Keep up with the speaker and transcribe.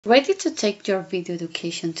Ready to take your video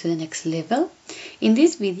education to the next level? In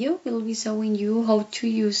this video, we'll be showing you how to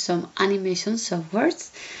use some animation softwares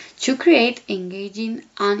to create engaging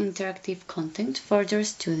and interactive content for your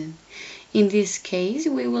student. In this case,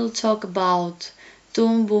 we will talk about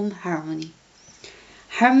Toon Boom Harmony.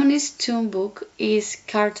 Harmony's Toon Book is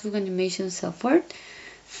cartoon animation software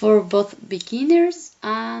for both beginners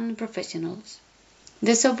and professionals.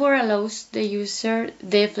 The software allows the user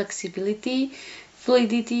the flexibility,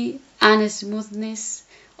 fluidity, and smoothness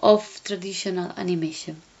of traditional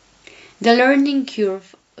animation. The learning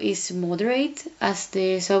curve is moderate as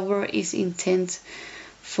the software is intended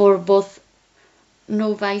for both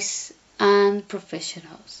novices and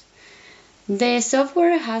professionals. The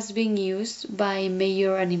software has been used by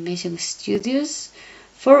major animation studios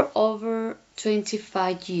for over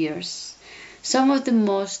 25 years. Some of the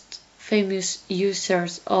most famous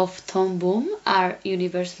users of Toon Boom are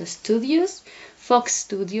Universal Studios, Fox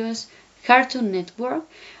Studios, Cartoon Network,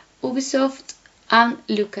 Ubisoft, and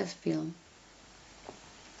Lucasfilm.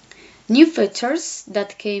 New features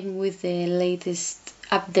that came with the latest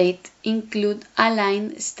update include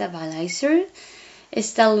Align Stabilizer,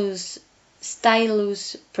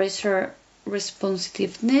 Stylus Pressure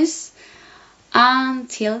Responsiveness, and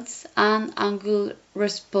Tilt and Angle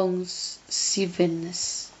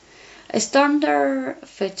Responsiveness. Standard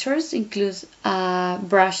features include a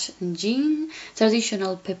brush engine,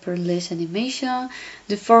 traditional paperless animation,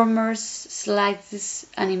 deformers, slides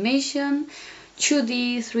animation,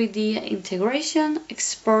 2D, 3D integration,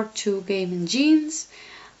 export to game engines,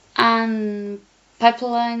 and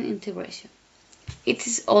pipeline integration. It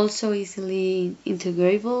is also easily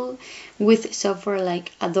integrable with software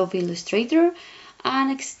like Adobe Illustrator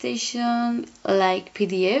and extensions like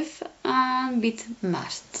PDF and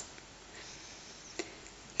Bitmap.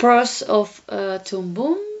 Pros of Toon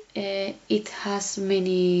Boom: it has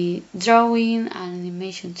many drawing and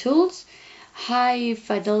animation tools, high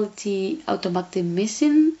fidelity automatic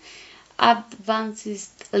mixing,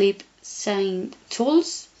 advanced lip sync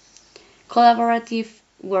tools, collaborative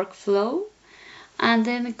workflow, and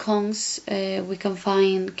then cons we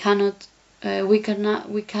cannot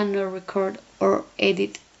record or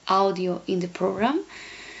edit audio in the program.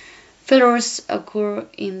 Failures occur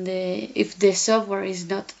if the software is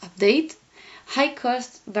not updated. High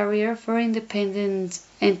cost barrier for independent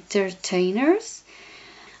entertainers,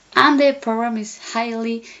 and the program is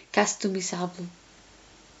highly customizable.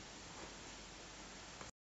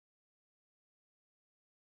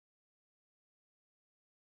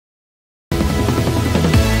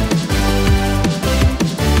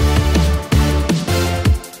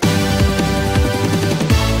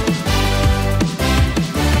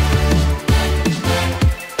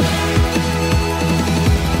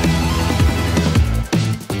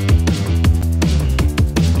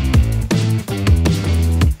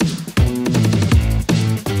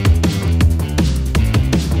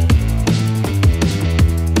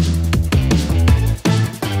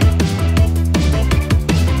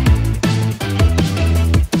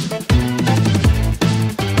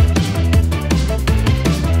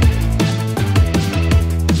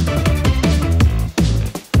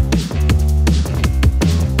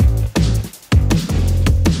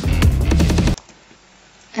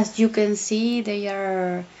 As you can see, they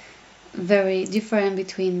are very different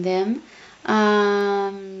between them.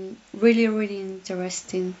 Really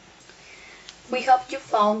interesting. We hope you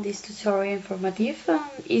found this tutorial informative and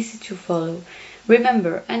easy to follow.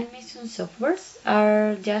 Remember, animation softwares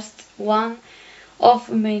are just one of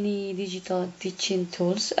many digital teaching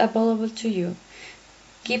tools available to you.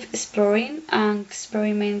 Keep exploring and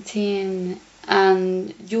experimenting,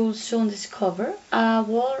 and you'll soon discover a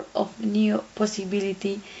world of new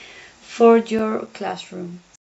possibility for your classroom.